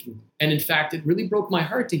stopped taking them. And in fact, it really broke my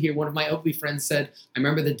heart to hear one of my elderly friends said, I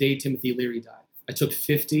remember the day Timothy Leary died. I took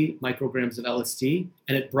 50 micrograms of LSD,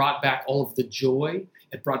 and it brought back all of the joy.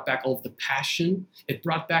 It brought back all of the passion. It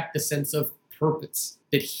brought back the sense of purpose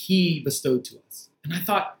that he bestowed to us. And I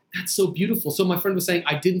thought, that's so beautiful. So my friend was saying,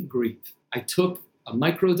 I didn't grieve. I took a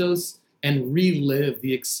microdose and relived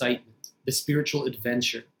the excitement, the spiritual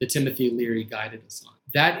adventure that Timothy Leary guided us on.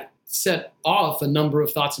 That set off a number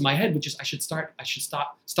of thoughts in my head, which is I should start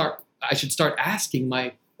asking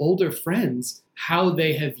my older friends how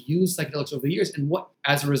they have used psychedelics over the years. And what,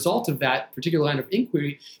 as a result of that particular line of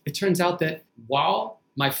inquiry, it turns out that while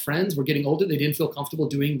my friends were getting older, they didn't feel comfortable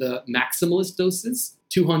doing the maximalist doses,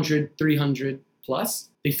 200, 300 plus.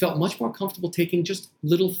 They felt much more comfortable taking just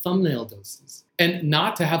little thumbnail doses. And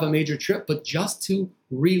not to have a major trip, but just to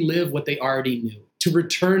relive what they already knew. To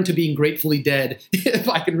return to being gratefully dead, if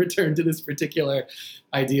I can return to this particular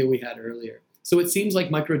idea we had earlier. So it seems like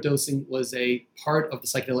microdosing was a part of the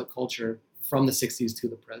psychedelic culture from the 60s to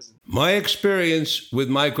the present. My experience with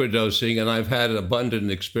microdosing, and I've had an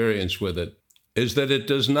abundant experience with it, is that it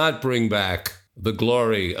does not bring back the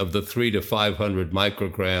glory of the 300 to 500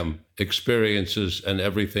 microgram experiences and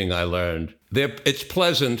everything I learned. It's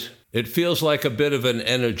pleasant. It feels like a bit of an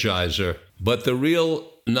energizer, but the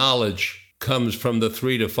real knowledge comes from the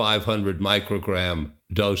 300 to 500 microgram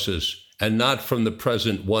doses and not from the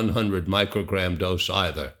present 100 microgram dose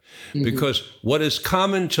either. Mm-hmm. Because what is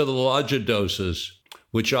common to the larger doses,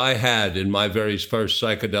 which I had in my very first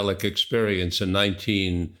psychedelic experience in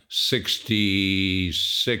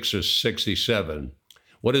 1966 or 67,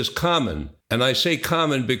 what is common, and I say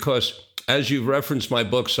common because as you've referenced my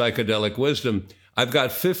book, Psychedelic Wisdom, I've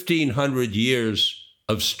got 1,500 years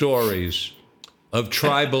of stories of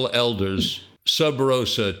tribal elders, sub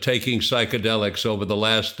rosa, taking psychedelics over the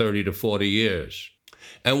last 30 to 40 years.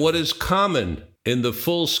 And what is common in the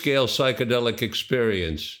full-scale psychedelic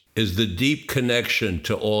experience is the deep connection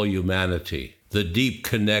to all humanity, the deep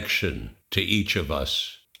connection to each of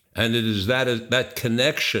us. And it is that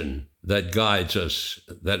connection that guides us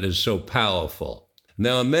that is so powerful.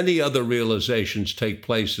 Now, many other realizations take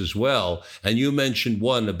place as well, and you mentioned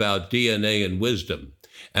one about DNA and wisdom.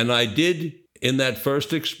 And I did, in that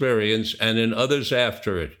first experience and in others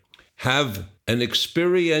after it, have an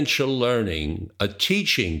experiential learning, a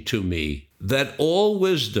teaching to me that all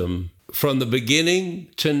wisdom from the beginning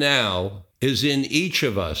to now is in each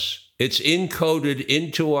of us. It's encoded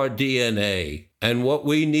into our DNA. And what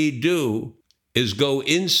we need do is go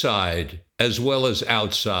inside as well as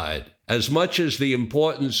outside. As much as the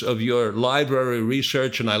importance of your library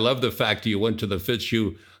research, and I love the fact that you went to the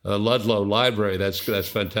Fitzhugh Ludlow Library, that's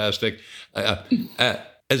fantastic.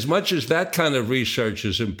 As much as that kind of research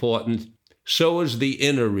is important, so is the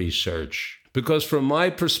inner research. Because from my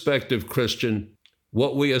perspective, Christian,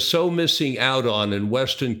 what we are so missing out on in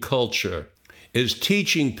Western culture is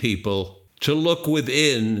teaching people to look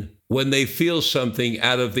within when they feel something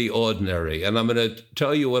out of the ordinary. And I'm going to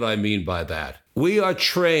tell you what I mean by that. We are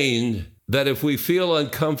trained that if we feel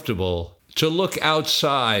uncomfortable, to look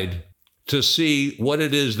outside to see what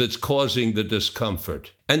it is that's causing the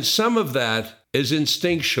discomfort. And some of that is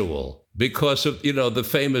instinctual because of, the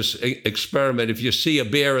famous experiment. If you see a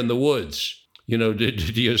bear in the woods, do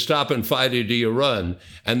you stop and fight or do you run?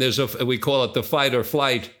 And we call it the fight or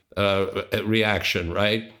flight reaction,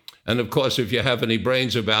 right? And of course, if you have any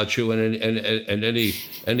brains about you and any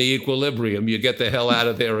equilibrium, you get the hell out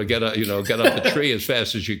of there or get up the tree as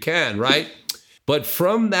fast as you can, right? But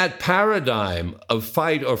from that paradigm of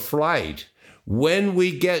fight or flight, when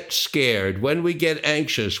we get scared, when we get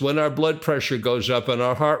anxious, when our blood pressure goes up and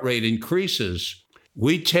our heart rate increases,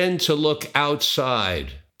 we tend to look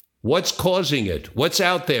outside. What's causing it? What's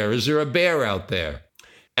out there? Is there a bear out there?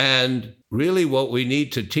 And really what we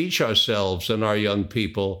need to teach ourselves and our young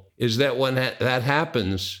people is that when that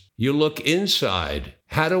happens, you look inside.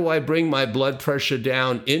 How do I bring my blood pressure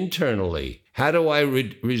down internally? How do I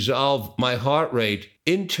resolve my heart rate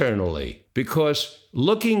internally? Because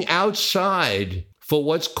looking outside for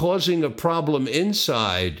what's causing a problem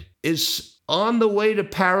inside is on the way to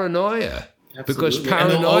paranoia. Absolutely. Because and paranoia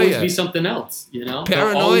there'll always be something else,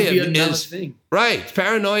 Paranoia be another is thing. Right.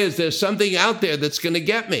 Paranoia is there's something out there that's going to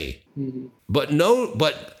get me. Mm-hmm. But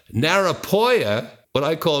Narapoia, what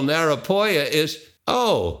I call Narapoia, is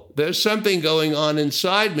there's something going on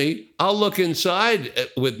inside me. I'll look inside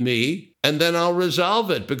with me, and then I'll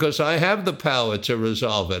resolve it because I have the power to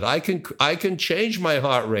resolve it. I can change my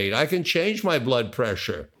heart rate. I can change my blood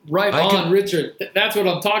pressure. Right on, Richard. That's what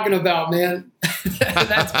I'm talking about, man.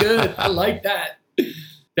 That's good. I like that.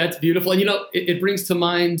 That's beautiful. And, it brings to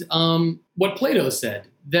mind what Plato said,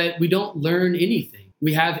 that we don't learn anything.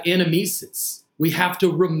 We have anamnesis. We have to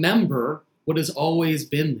remember what has always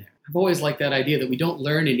been there. I've always liked that idea that we don't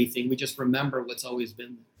learn anything. We just remember what's always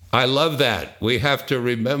been there. I love that. We have to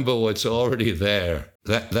remember what's already there.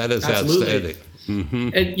 That is Absolutely. Outstanding. Mm-hmm.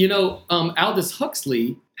 And, Aldous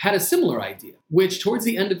Huxley had a similar idea, which towards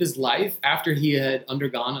the end of his life, after he had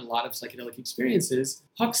undergone a lot of psychedelic experiences,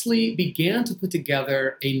 Huxley began to put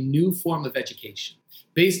together a new form of education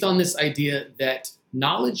based on this idea that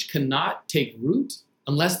knowledge cannot take root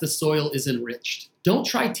unless the soil is enriched. Don't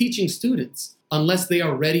try teaching students unless they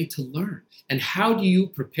are ready to learn. And how do you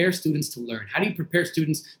prepare students to learn? How do you prepare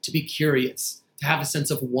students to be curious, to have a sense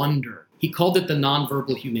of wonder? He called it the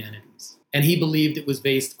nonverbal humanities. And he believed it was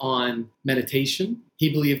based on meditation.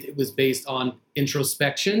 He believed it was based on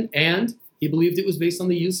introspection. And he believed it was based on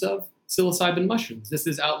the use of psilocybin mushrooms. This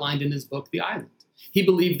is outlined in his book, The Island. He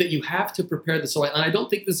believed that you have to prepare the soil. And I don't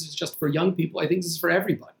think this is just for young people. I think this is for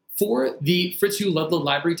everybody. For the Fitzhugh Ludlow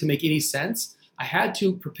Library to make any sense, I had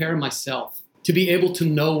to prepare myself to be able to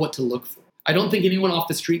know what to look for. I don't think anyone off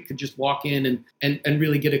the street could just walk in and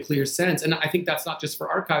really get a clear sense. And I think that's not just for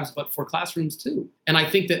archives, but for classrooms too. And I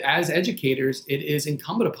think that as educators, it is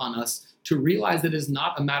incumbent upon us to realize that it is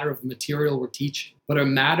not a matter of material we're teaching, but a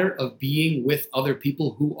matter of being with other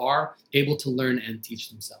people who are able to learn and teach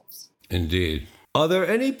themselves. Indeed. Are there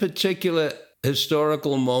any particular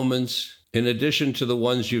historical moments, in addition to the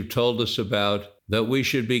ones you've told us about, that we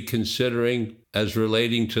should be considering as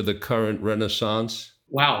relating to the current Renaissance?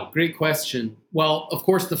 Wow, great question. Well, of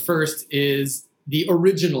course, the first is the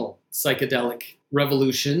original psychedelic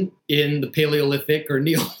revolution in the Paleolithic or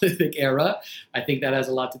Neolithic era. I think that has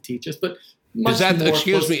a lot to teach us. But is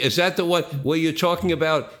that the one where you're talking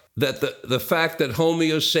about that the fact that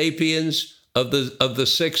Homo sapiens of the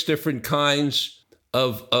 6 different kinds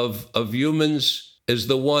of humans is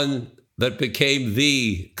the one that became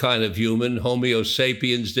the kind of human Homo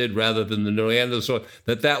sapiens did rather than the Neanderthal,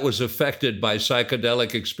 that was affected by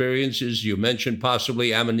psychedelic experiences? You mentioned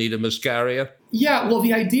possibly Amanita muscaria. Yeah, well,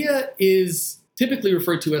 the idea is typically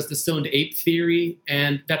referred to as the stoned ape theory,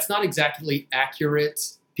 and that's not exactly accurate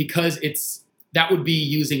because that would be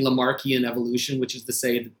using Lamarckian evolution, which is to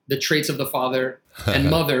say the traits of the father and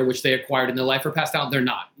mother, which they acquired in their life, are passed down. They're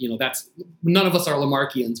not. None of us are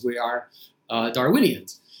Lamarckians. We are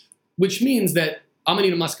Darwinians. Which means that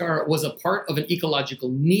Amanita muscaria was a part of an ecological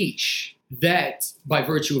niche that, by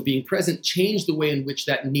virtue of being present, changed the way in which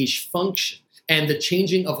that niche functioned. And the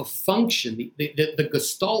changing of a function, the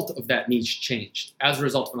gestalt of that niche changed as a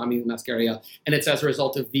result of Amanita muscaria. And it's as a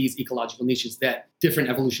result of these ecological niches that different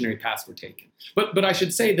evolutionary paths were taken. But I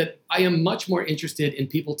should say that I am much more interested in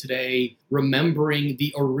people today remembering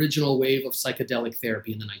the original wave of psychedelic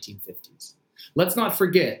therapy in the 1950s. Let's not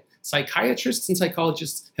forget, psychiatrists and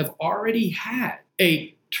psychologists have already had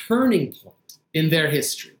a turning point in their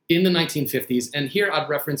history in the 1950s. And here I'd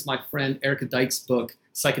reference my friend Erica Dyke's book,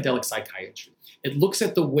 Psychedelic Psychiatry. It looks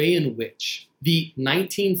at the way in which the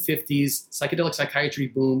 1950s psychedelic psychiatry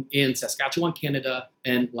boom in Saskatchewan, Canada,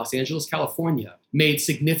 and Los Angeles, California made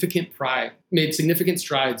significant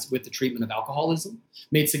strides with the treatment of alcoholism,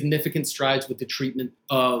 made significant strides with the treatment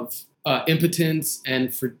of impotence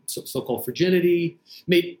and so-called virginity,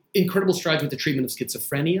 made incredible strides with the treatment of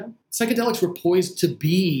schizophrenia. Psychedelics were poised to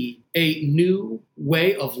be a new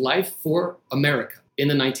way of life for America in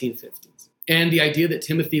the 1950s. And the idea that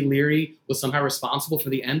Timothy Leary was somehow responsible for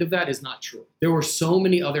the end of that is not true. There were so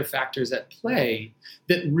many other factors at play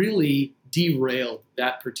that really derailed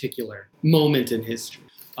that particular moment in history.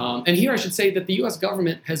 And here I should say that the US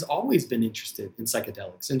government has always been interested in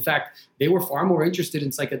psychedelics. In fact, they were far more interested in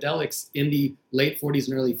psychedelics in the late 40s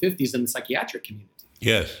and early 50s than the psychiatric community.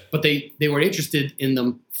 Yes. But they were interested in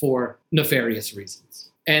them for nefarious reasons.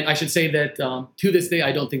 And I should say that to this day,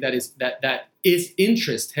 I don't think that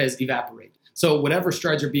interest has evaporated. So whatever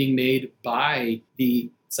strides are being made by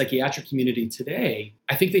the psychiatric community today,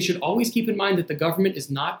 I think they should always keep in mind that the government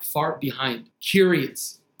is not far behind,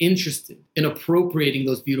 curious, interested in appropriating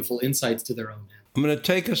those beautiful insights to their own end. I'm going to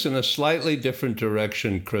take us in a slightly different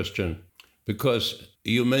direction, Christian, because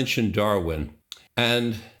you mentioned Darwin.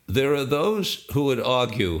 And there are those who would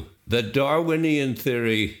argue that Darwinian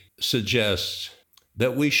theory suggests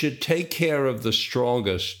that we should take care of the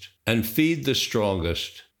strongest and feed the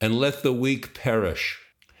strongest and let the weak perish.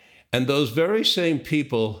 And those very same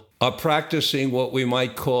people are practicing what we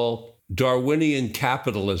might call Darwinian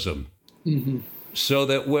capitalism. Mm-hmm. So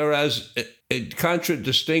that whereas in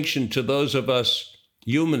contradistinction to those of us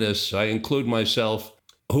humanists, I include myself,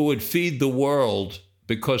 who would feed the world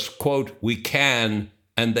because, quote, we can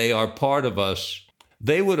and they are part of us,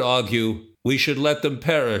 they would argue we should let them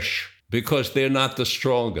perish because they're not the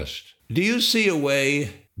strongest. Do you see a way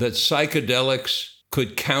that psychedelics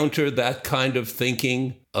could counter that kind of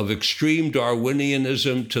thinking of extreme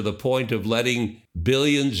Darwinianism to the point of letting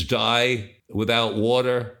billions die without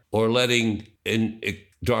water, or letting in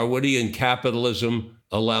Darwinian capitalism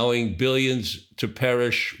allowing billions to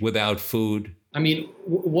perish without food? I mean,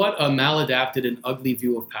 what a maladapted and ugly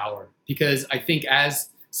view of power. Because I think as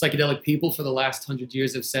psychedelic people for the last 100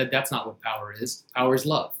 years have said, that's not what power is. Power is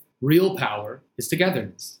love. Real power is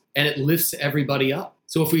togetherness, and it lifts everybody up.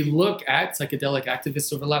 So if we look at psychedelic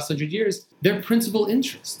activists over the last 100 years, their principal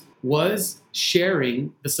interest was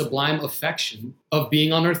sharing the sublime affection of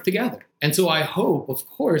being on Earth together. And so I hope, of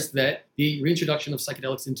course, that the reintroduction of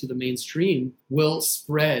psychedelics into the mainstream will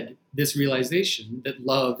spread this realization that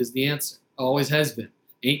love is the answer. Always has been.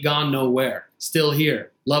 Ain't gone nowhere. Still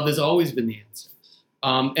here. Love has always been the answer.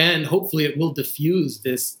 And hopefully it will diffuse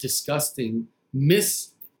this disgusting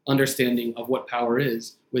misunderstanding of what power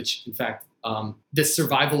is, which, in fact, this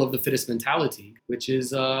survival of the fittest mentality, which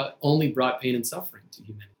is only brought pain and suffering to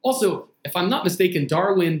humanity. Also, if I'm not mistaken,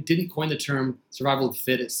 Darwin didn't coin the term survival of the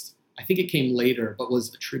fittest. I think it came later, but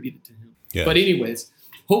was attributed to him. Yes. But anyways,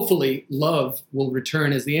 hopefully love will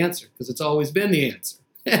return as the answer, because it's always been the answer.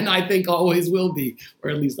 and I think always will be, or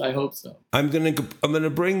at least I hope so. I'm going to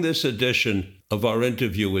bring this edition of our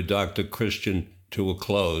interview with Dr. Christian to a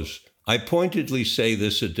close. I pointedly say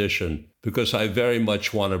this edition because I very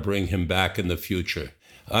much want to bring him back in the future.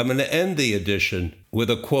 I'm going to end the edition with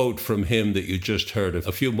a quote from him that you just heard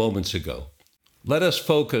a few moments ago. Let us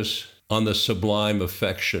focus on the sublime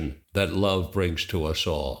affection that love brings to us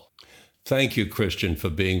all. Thank you, Christian, for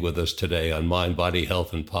being with us today on Mind, Body,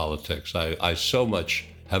 Health, and Politics. I so much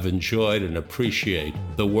have enjoyed and appreciate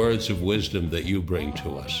the words of wisdom that you bring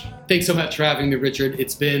to us. Thanks so much for having me, Richard.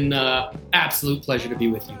 It's been an absolute pleasure to be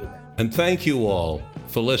with you today. And thank you all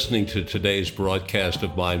for listening to today's broadcast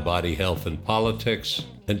of Mind, Body, Health, and Politics.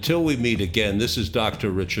 Until we meet again, this is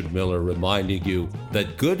Dr. Richard Miller reminding you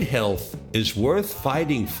that good health is worth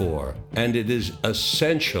fighting for, and it is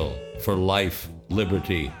essential for life,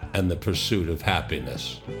 liberty, and the pursuit of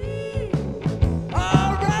happiness.